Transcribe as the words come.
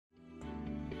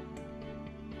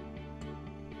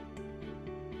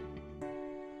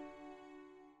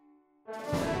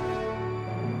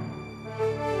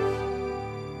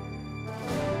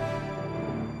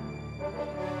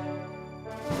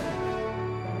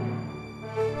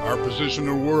Our position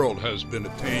in the world has been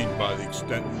attained by the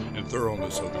extent and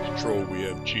thoroughness of the control we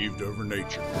have achieved over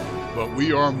nature. But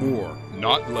we are more,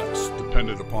 not less,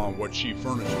 dependent upon what she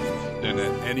furnishes than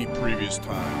at any previous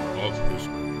time of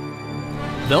history.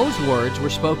 Those words were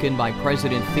spoken by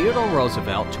President Theodore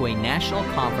Roosevelt to a national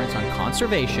conference on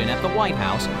conservation at the White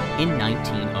House in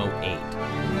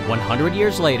 1908. 100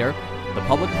 years later, the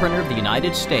public printer of the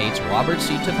United States, Robert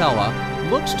C. Tavella,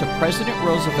 looks to President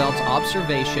Roosevelt's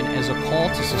observation as a call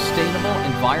to sustainable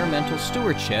environmental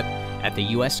stewardship at the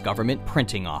U.S. Government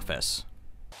Printing Office.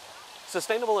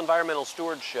 Sustainable environmental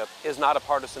stewardship is not a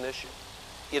partisan issue.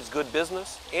 It's good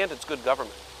business and it's good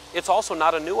government. It's also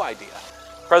not a new idea.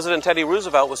 President Teddy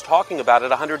Roosevelt was talking about it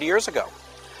 100 years ago.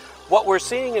 What we're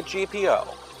seeing at GPO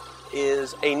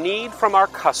is a need from our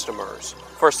customers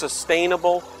for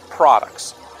sustainable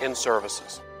products and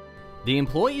services. The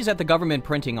employees at the Government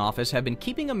Printing Office have been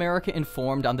keeping America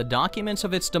informed on the documents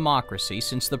of its democracy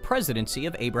since the presidency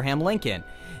of Abraham Lincoln.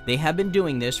 They have been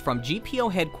doing this from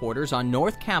GPO headquarters on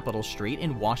North Capitol Street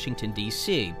in Washington,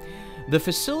 D.C. The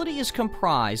facility is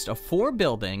comprised of 4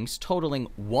 buildings totaling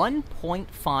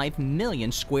 1.5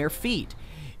 million square feet.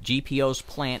 GPO's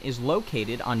plant is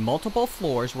located on multiple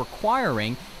floors,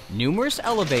 requiring numerous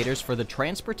elevators for the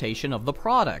transportation of the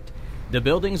product. The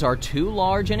buildings are too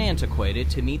large and antiquated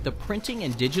to meet the printing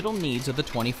and digital needs of the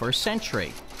 21st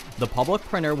century. The public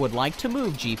printer would like to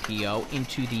move GPO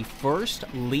into the first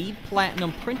LEED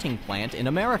Platinum printing plant in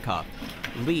America.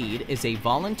 LEED is a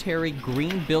voluntary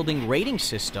green building rating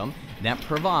system that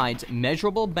provides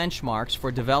measurable benchmarks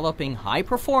for developing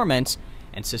high-performance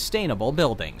and sustainable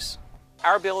buildings.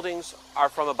 Our buildings are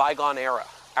from a bygone era.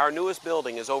 Our newest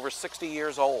building is over 60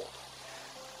 years old.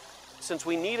 Since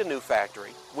we need a new factory,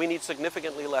 we need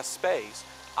significantly less space.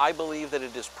 I believe that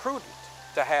it is prudent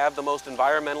to have the most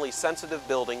environmentally sensitive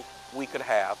building we could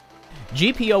have.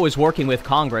 GPO is working with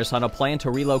Congress on a plan to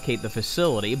relocate the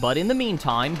facility, but in the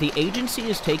meantime, the agency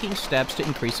is taking steps to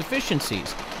increase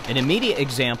efficiencies. An immediate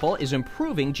example is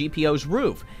improving GPO's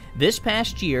roof. This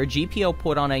past year, GPO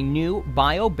put on a new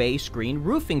bio-based green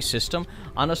roofing system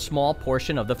on a small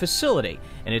portion of the facility,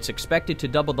 and it's expected to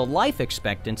double the life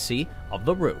expectancy of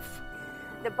the roof.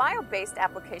 The bio-based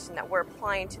application that we're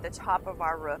applying to the top of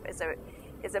our roof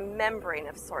is a membrane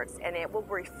of sorts, and it will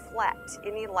reflect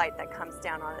any light that comes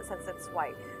down on it since it's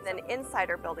white. Then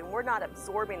inside our building, we're not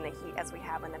absorbing the heat as we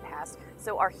have in the past,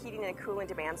 so our heating and cooling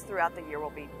demands throughout the year will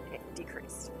be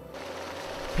decreased.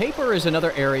 Paper is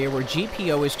another area where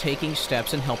GPO is taking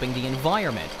steps in helping the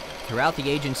environment. Throughout the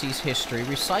agency's history,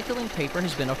 recycling paper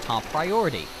has been a top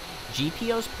priority.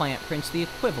 GPO's plant prints the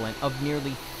equivalent of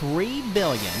nearly 3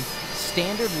 billion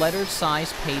standard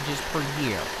letter-size pages per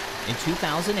year. In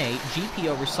 2008,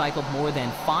 GPO recycled more than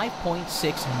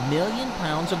 5.6 million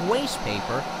pounds of waste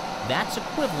paper. That's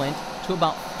equivalent to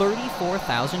about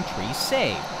 34,000 trees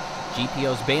saved.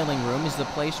 GPO's baling room is the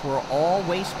place where all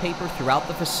waste paper throughout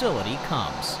the facility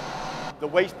comes. The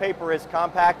waste paper is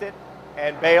compacted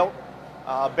and baled.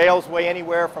 Bales weigh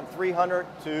anywhere from 300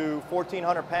 to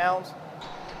 1,400 pounds.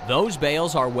 Those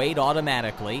bales are weighed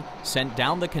automatically, sent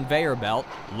down the conveyor belt,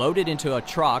 loaded into a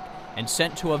truck, and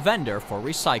sent to a vendor for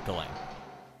recycling.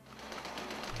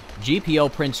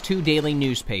 GPO prints 2 daily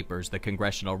newspapers, the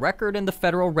Congressional Record and the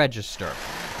Federal Register.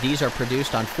 These are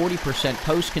produced on 40%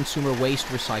 post-consumer waste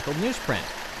recycled newsprint.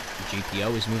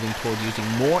 GPO is moving toward using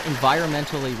more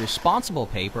environmentally responsible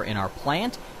paper in our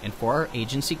plant and for our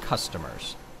agency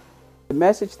customers. The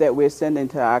message that we're sending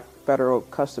to our federal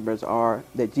customers are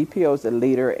that GPO is a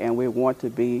leader and we want to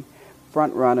be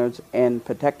front runners in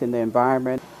protecting the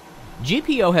environment.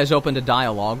 GPO has opened a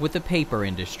dialogue with the paper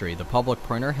industry. The public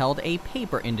printer held a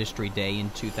Paper Industry Day in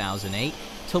 2008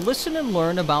 to listen and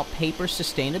learn about paper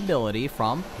sustainability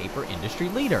from paper industry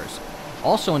leaders.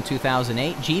 Also in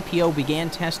 2008, GPO began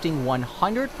testing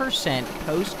 100%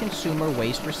 post-consumer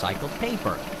waste recycled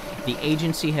paper. The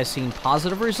agency has seen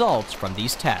positive results from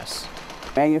these tests.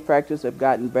 Manufacturers have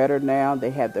gotten better now. They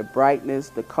have the brightness,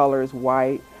 the color is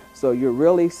white, so you're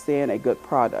really seeing a good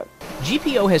product.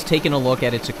 GPO has taken a look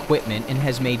at its equipment and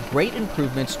has made great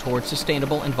improvements towards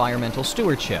sustainable environmental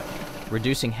stewardship.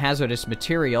 Reducing hazardous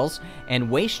materials and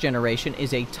waste generation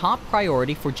is a top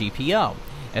priority for GPO.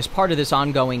 As part of this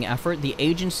ongoing effort, the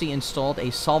agency installed a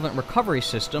solvent recovery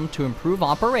system to improve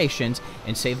operations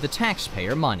and save the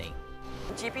taxpayer money.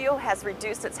 GPO has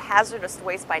reduced its hazardous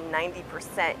waste by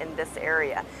 90% in this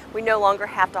area. We no longer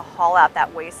have to haul out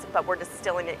that waste, but we're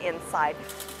distilling it inside.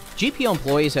 GPO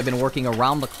employees have been working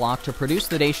around the clock to produce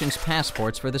the nation's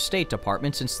passports for the State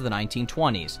Department since the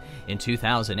 1920s. In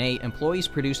 2008, employees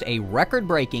produced a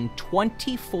record-breaking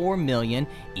 24 million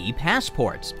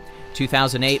e-passports.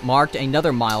 2008 marked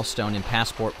another milestone in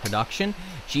passport production.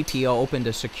 GPO opened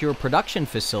a secure production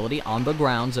facility on the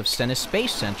grounds of Stennis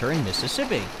Space Center in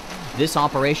Mississippi. This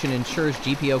operation ensures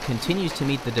GPO continues to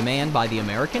meet the demand by the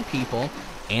American people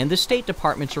and the State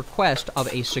Department's request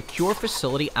of a secure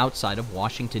facility outside of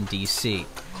Washington, D.C.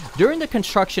 During the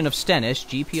construction of Stennis,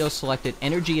 GPO selected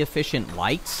energy-efficient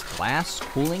lights, glass,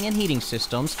 cooling and heating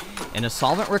systems, and a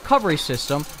solvent recovery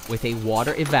system with a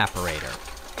water evaporator.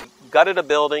 Gutted a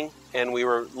building, and we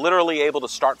were literally able to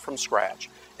start from scratch.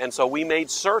 And so we made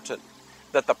certain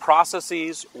that the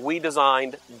processes we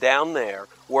designed down there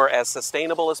were as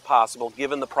sustainable as possible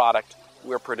given the product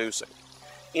we're producing.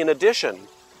 In addition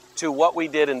to what we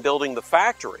did in building the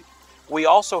factory, we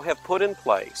also have put in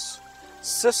place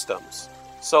systems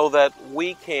so that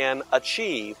we can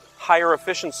achieve higher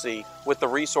efficiency with the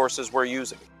resources we're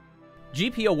using.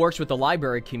 GPO works with the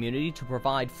library community to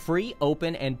provide free,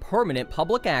 open, and permanent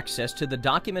public access to the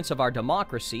documents of our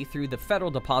democracy through the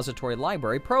Federal Depository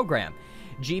Library program.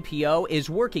 GPO is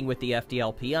working with the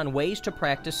FDLP on ways to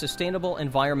practice sustainable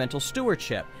environmental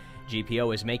stewardship.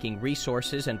 GPO is making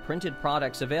resources and printed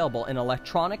products available in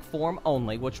electronic form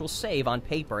only, which will save on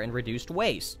paper and reduced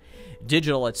waste.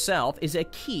 Digital itself is a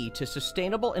key to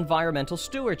sustainable environmental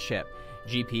stewardship.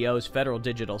 GPO's Federal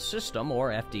Digital System, or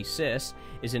FDSys,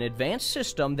 is an advanced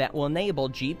system that will enable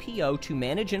GPO to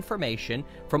manage information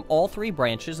from all three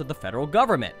branches of the federal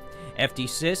government.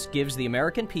 FDSys gives the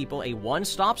American people a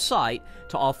one-stop site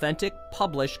to authentic,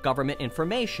 published government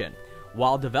information.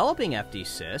 While developing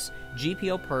FDSys,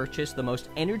 GPO purchased the most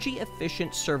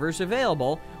energy-efficient servers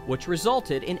available, which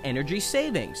resulted in energy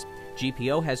savings.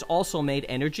 GPO has also made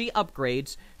energy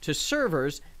upgrades to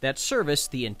servers that service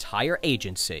the entire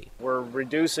agency. We're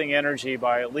reducing energy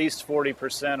by at least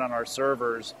 40% on our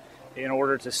servers in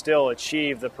order to still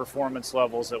achieve the performance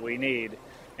levels that we need.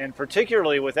 And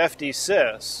particularly with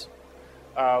FDSys,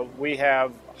 we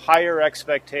have higher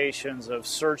expectations of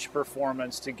search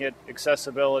performance to get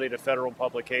accessibility to federal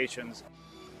publications.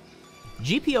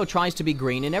 GPO tries to be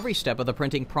green in every step of the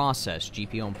printing process.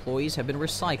 GPO employees have been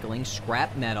recycling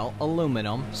scrap metal,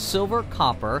 aluminum, silver,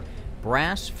 copper,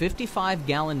 brass,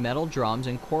 55-gallon metal drums,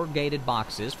 and corrugated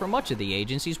boxes for much of the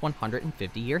agency's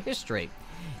 150-year history.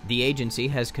 The agency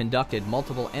has conducted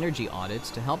multiple energy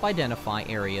audits to help identify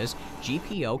areas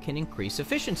GPO can increase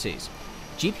efficiencies.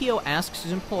 GPO asks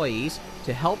its employees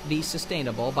to help be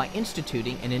sustainable by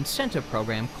instituting an incentive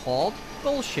program called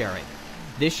Goal Sharing.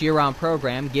 This year-round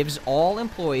program gives all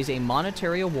employees a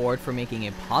monetary award for making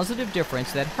a positive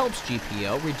difference that helps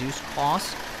GPO reduce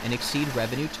costs and exceed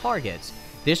revenue targets.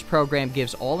 This program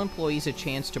gives all employees a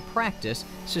chance to practice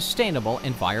sustainable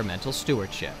environmental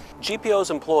stewardship.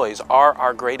 GPO's employees are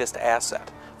our greatest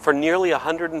asset. For nearly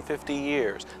 150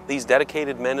 years, these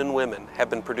dedicated men and women have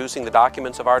been producing the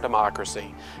documents of our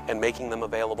democracy and making them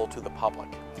available to the public.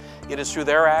 It is through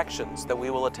their actions that we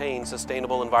will attain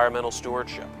sustainable environmental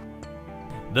stewardship.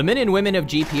 The men and women of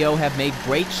GPO have made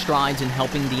great strides in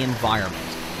helping the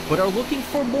environment, but are looking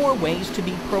for more ways to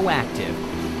be proactive.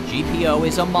 GPO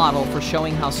is a model for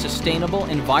showing how sustainable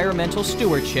environmental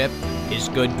stewardship is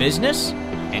good business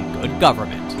and good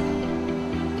government.